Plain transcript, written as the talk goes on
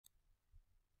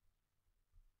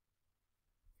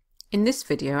In this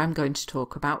video I'm going to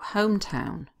talk about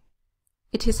hometown.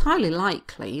 It is highly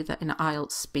likely that in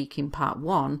IELTS Speaking Part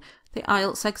 1 the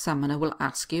IELTS examiner will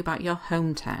ask you about your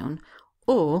hometown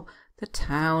or the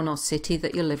town or city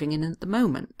that you're living in at the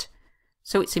moment.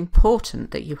 So it's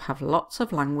important that you have lots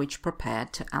of language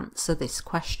prepared to answer this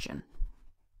question.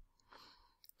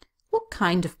 What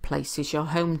kind of place is your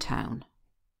hometown?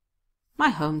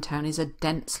 My hometown is a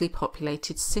densely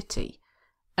populated city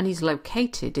and is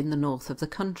located in the north of the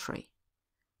country.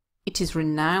 It is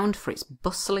renowned for its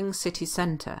bustling city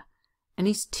centre and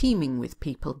is teeming with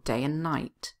people day and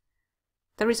night.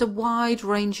 There is a wide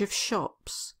range of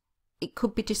shops. It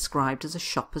could be described as a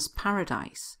shopper's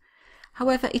paradise.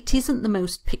 However, it isn't the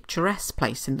most picturesque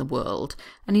place in the world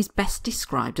and is best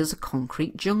described as a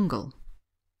concrete jungle.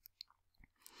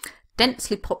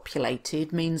 Densely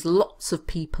populated means lots of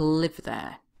people live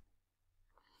there.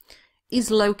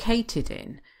 Is located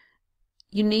in.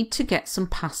 You need to get some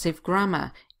passive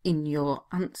grammar in your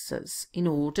answers in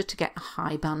order to get a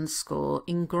high band score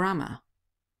in grammar.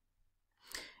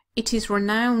 It is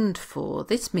renowned for.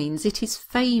 This means it is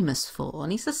famous for,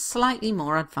 and is a slightly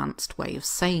more advanced way of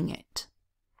saying it.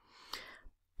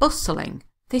 Bustling.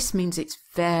 This means it's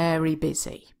very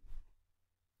busy.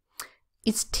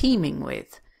 Is teeming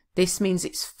with. This means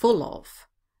it's full of.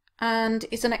 And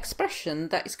is an expression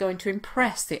that is going to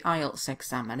impress the IELTS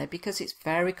examiner because it's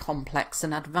very complex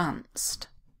and advanced.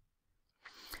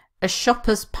 A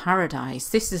shopper's paradise.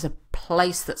 This is a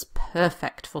place that's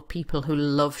perfect for people who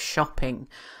love shopping.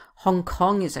 Hong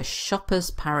Kong is a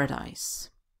shopper's paradise.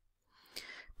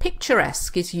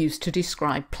 Picturesque is used to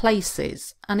describe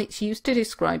places, and it's used to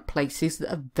describe places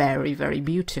that are very, very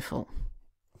beautiful.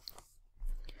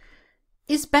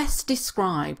 Is best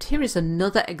described. Here is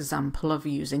another example of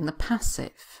using the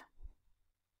passive.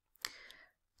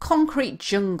 Concrete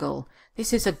jungle.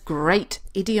 This is a great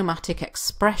idiomatic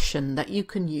expression that you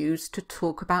can use to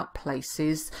talk about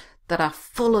places that are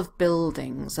full of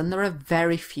buildings and there are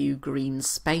very few green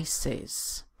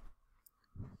spaces.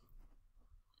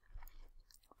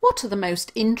 What are the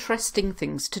most interesting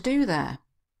things to do there?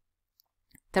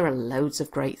 There are loads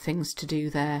of great things to do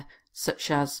there,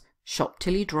 such as shop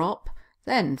till you drop,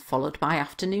 then followed by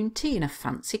afternoon tea in a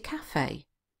fancy cafe,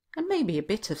 and maybe a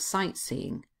bit of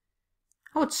sightseeing.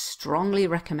 I would strongly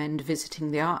recommend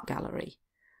visiting the art gallery.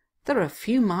 There are a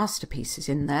few masterpieces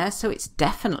in there, so it's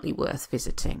definitely worth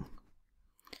visiting.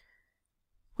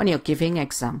 When you're giving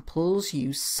examples,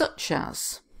 use such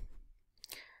as.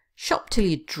 Shop till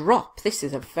you drop. This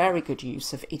is a very good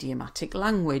use of idiomatic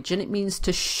language, and it means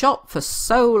to shop for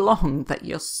so long that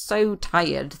you're so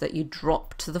tired that you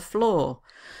drop to the floor.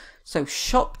 So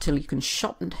shop till you can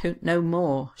shop and no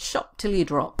more. Shop till you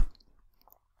drop.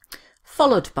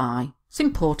 Followed by. It's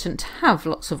important to have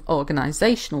lots of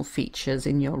organisational features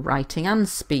in your writing and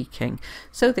speaking,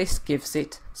 so this gives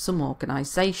it some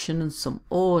organisation and some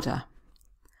order.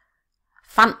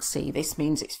 Fancy. This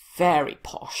means it's very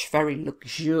posh, very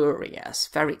luxurious,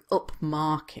 very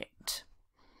upmarket.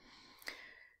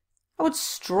 I would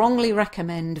strongly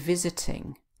recommend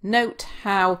visiting. Note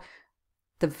how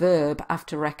the verb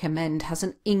after recommend has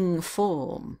an ing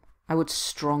form. I would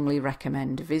strongly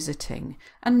recommend visiting.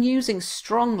 And using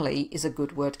strongly is a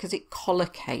good word because it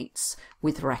collocates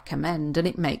with recommend and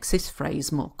it makes this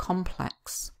phrase more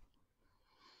complex.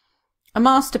 A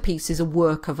masterpiece is a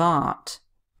work of art.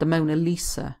 The Mona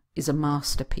Lisa is a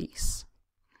masterpiece.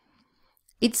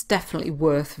 It's definitely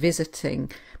worth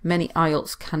visiting. Many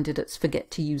IELTS candidates forget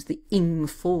to use the ing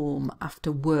form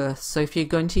after worth, so if you're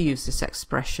going to use this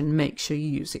expression, make sure you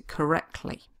use it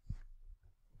correctly.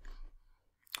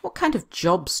 What kind of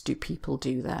jobs do people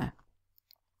do there?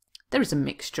 There is a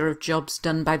mixture of jobs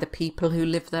done by the people who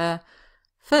live there.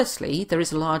 Firstly, there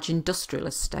is a large industrial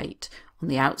estate on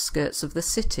the outskirts of the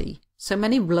city, so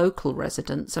many local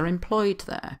residents are employed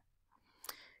there.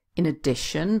 In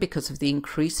addition, because of the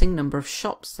increasing number of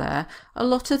shops there, a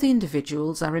lot of the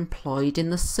individuals are employed in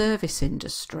the service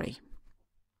industry.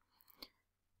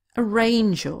 A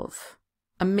range of,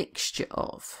 a mixture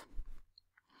of.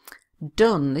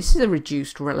 Done. This is a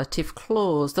reduced relative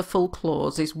clause. The full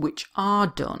clause is which are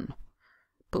done,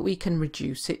 but we can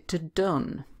reduce it to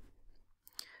done.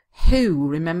 Who.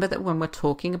 Remember that when we're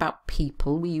talking about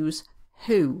people, we use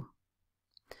who.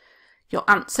 Your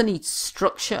answer needs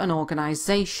structure and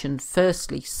organisation,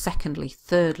 firstly, secondly,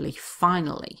 thirdly,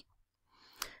 finally.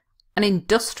 An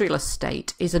industrial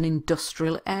estate is an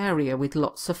industrial area with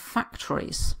lots of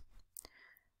factories.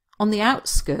 On the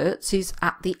outskirts is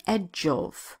at the edge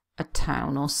of a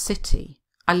town or city.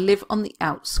 I live on the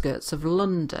outskirts of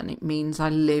London. It means I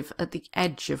live at the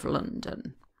edge of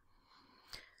London.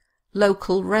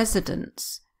 Local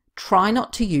residents Try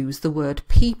not to use the word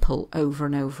people over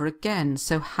and over again,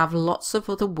 so have lots of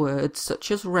other words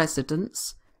such as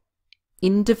residents,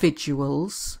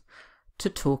 individuals, to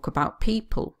talk about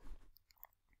people.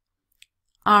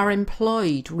 Are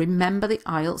employed. Remember the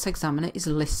IELTS examiner is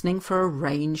listening for a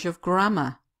range of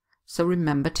grammar, so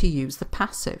remember to use the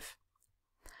passive.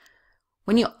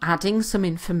 When you're adding some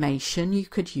information, you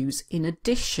could use in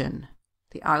addition.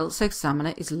 The IELTS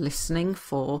examiner is listening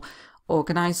for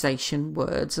organisation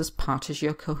words as part of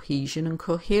your cohesion and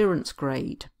coherence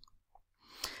grade.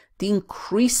 The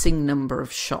increasing number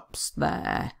of shops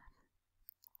there.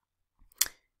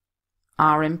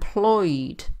 Are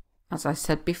employed. As I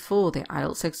said before, the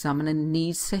IELTS examiner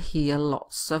needs to hear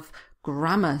lots of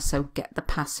grammar, so get the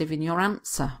passive in your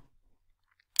answer.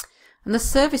 And the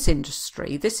service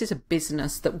industry, this is a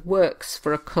business that works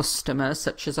for a customer,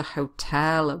 such as a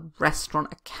hotel, a restaurant,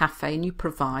 a cafe, and you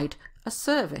provide a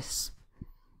service.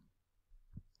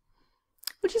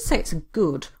 Would you say it's a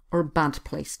good or a bad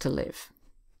place to live?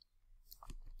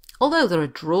 Although there are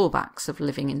drawbacks of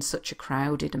living in such a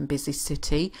crowded and busy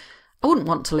city, I wouldn't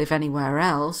want to live anywhere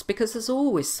else because there's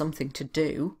always something to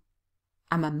do.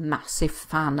 I'm a massive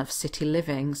fan of city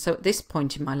living, so at this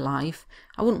point in my life,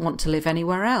 I wouldn't want to live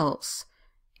anywhere else.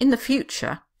 In the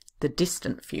future, the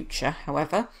distant future,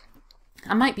 however,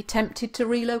 I might be tempted to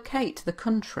relocate to the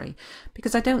country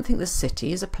because I don't think the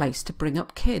city is a place to bring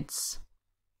up kids.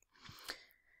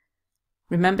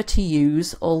 Remember to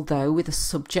use although with a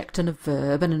subject and a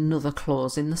verb and another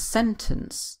clause in the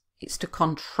sentence. It's to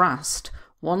contrast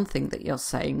one thing that you're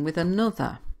saying with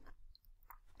another.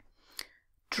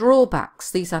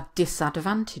 Drawbacks, these are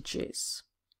disadvantages.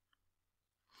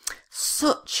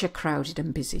 Such a crowded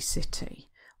and busy city.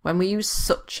 When we use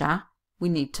such a, we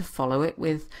need to follow it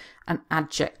with an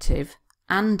adjective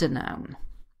and a noun.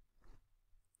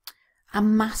 A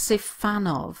massive fan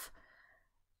of.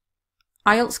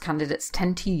 IELTS candidates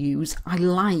tend to use I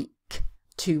like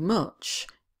too much.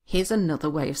 Here's another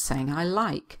way of saying I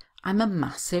like. I'm a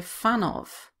massive fan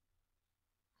of.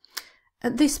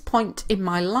 At this point in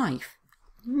my life,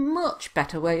 much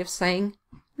better way of saying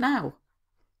now.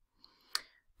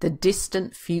 The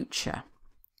distant future.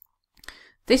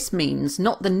 This means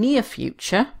not the near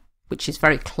future, which is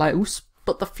very close,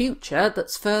 but the future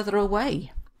that's further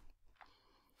away.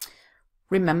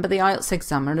 Remember the IELTS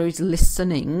examiner is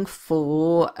listening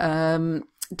for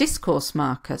discourse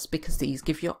markers because these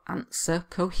give your answer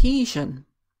cohesion.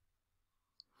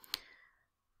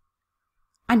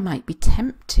 I might be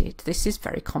tempted. This is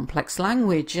very complex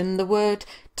language, and the word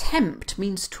tempt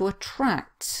means to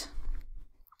attract.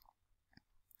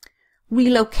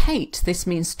 Relocate, this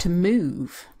means to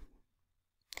move.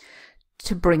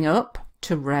 To bring up,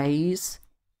 to raise,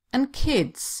 and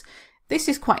kids. This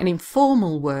is quite an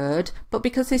informal word, but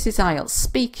because this is IELTS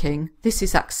speaking, this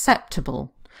is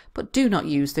acceptable. But do not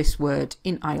use this word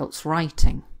in IELTS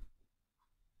writing.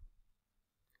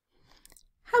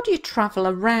 How do you travel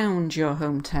around your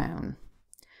hometown?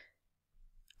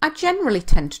 I generally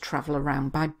tend to travel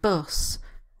around by bus.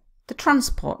 The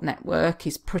transport network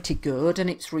is pretty good and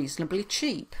it's reasonably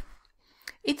cheap.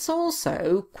 It's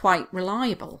also quite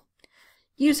reliable.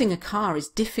 Using a car is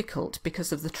difficult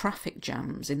because of the traffic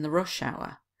jams in the rush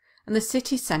hour, and the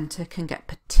city centre can get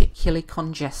particularly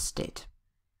congested.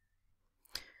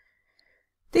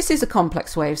 This is a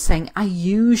complex way of saying I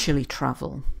usually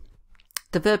travel.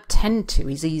 The verb tend to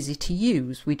is easy to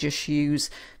use. We just use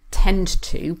tend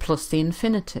to plus the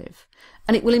infinitive.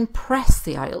 And it will impress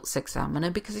the IELTS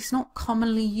examiner because it's not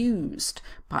commonly used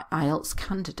by IELTS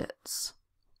candidates.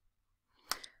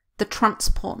 The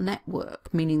transport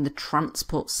network, meaning the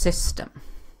transport system.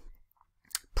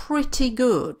 Pretty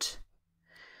good.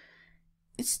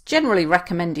 It's generally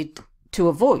recommended to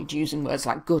avoid using words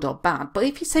like good or bad, but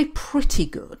if you say pretty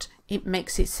good, it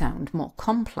makes it sound more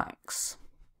complex.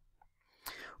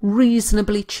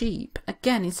 Reasonably cheap.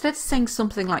 Again, instead of saying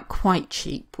something like quite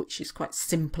cheap, which is quite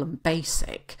simple and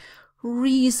basic,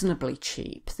 reasonably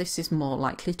cheap. This is more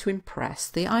likely to impress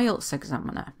the IELTS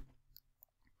examiner.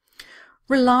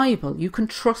 Reliable, you can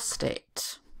trust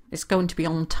it. It's going to be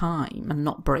on time and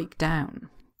not break down.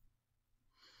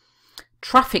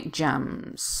 Traffic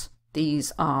jams.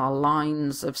 These are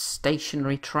lines of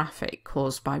stationary traffic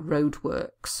caused by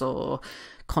roadworks or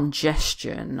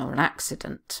congestion or an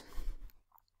accident.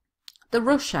 The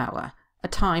rush hour, a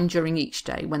time during each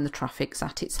day when the traffic's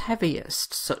at its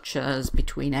heaviest, such as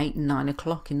between 8 and 9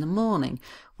 o'clock in the morning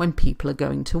when people are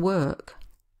going to work.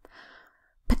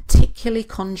 Particularly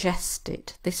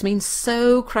congested. This means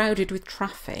so crowded with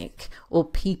traffic or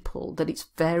people that it's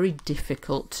very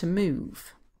difficult to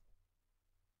move.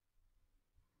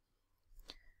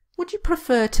 Would you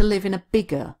prefer to live in a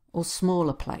bigger or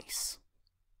smaller place.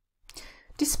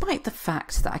 Despite the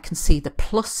fact that I can see the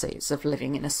pluses of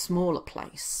living in a smaller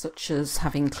place, such as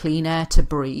having clean air to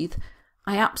breathe,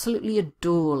 I absolutely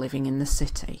adore living in the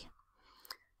city.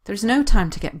 There is no time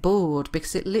to get bored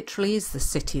because it literally is the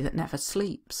city that never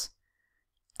sleeps.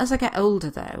 As I get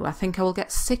older though, I think I will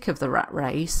get sick of the rat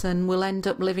race and will end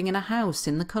up living in a house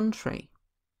in the country.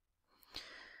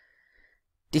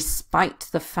 Despite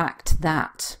the fact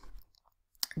that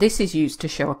this is used to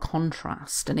show a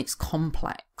contrast and it's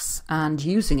complex, and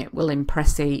using it will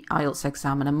impress the IELTS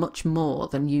examiner much more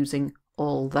than using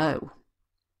although.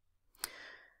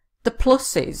 The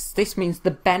pluses, this means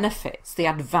the benefits, the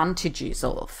advantages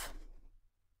of.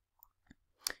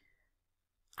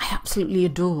 I absolutely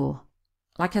adore.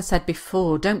 Like I said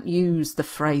before, don't use the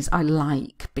phrase I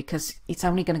like because it's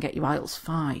only going to get you IELTS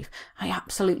 5. I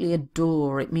absolutely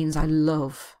adore. It means I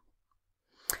love.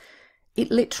 It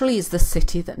literally is the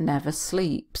city that never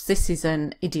sleeps. This is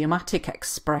an idiomatic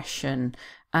expression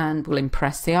and will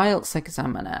impress the IELTS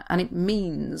examiner, and it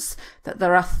means that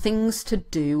there are things to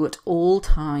do at all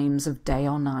times of day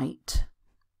or night.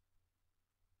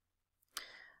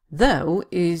 Though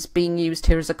is being used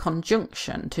here as a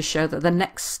conjunction to show that the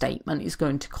next statement is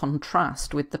going to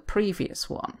contrast with the previous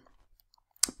one.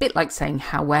 A bit like saying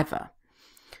however.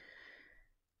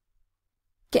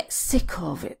 Get sick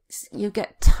of it. You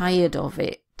get tired of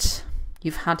it.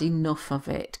 You've had enough of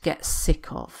it. Get sick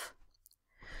of.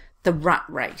 The rat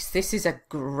race. This is a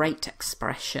great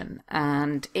expression,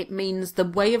 and it means the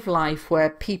way of life where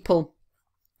people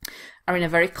are in a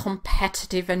very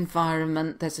competitive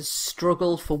environment. There's a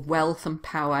struggle for wealth and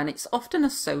power, and it's often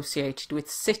associated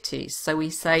with cities. So we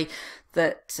say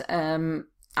that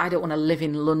I don't want to live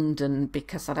in London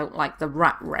because I don't like the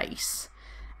rat race.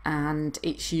 And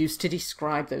it's used to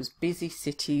describe those busy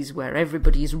cities where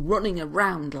everybody is running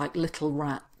around like little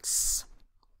rats.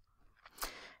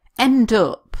 End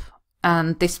up,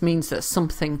 and this means that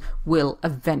something will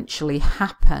eventually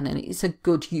happen, and it's a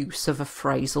good use of a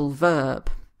phrasal verb.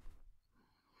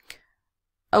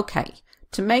 Okay,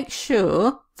 to make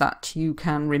sure that you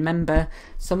can remember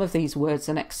some of these words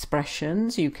and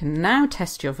expressions, you can now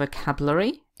test your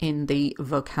vocabulary in the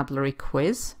vocabulary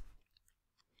quiz.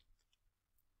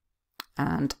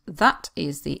 And that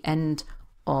is the end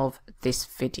of this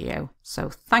video. So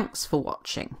thanks for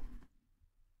watching.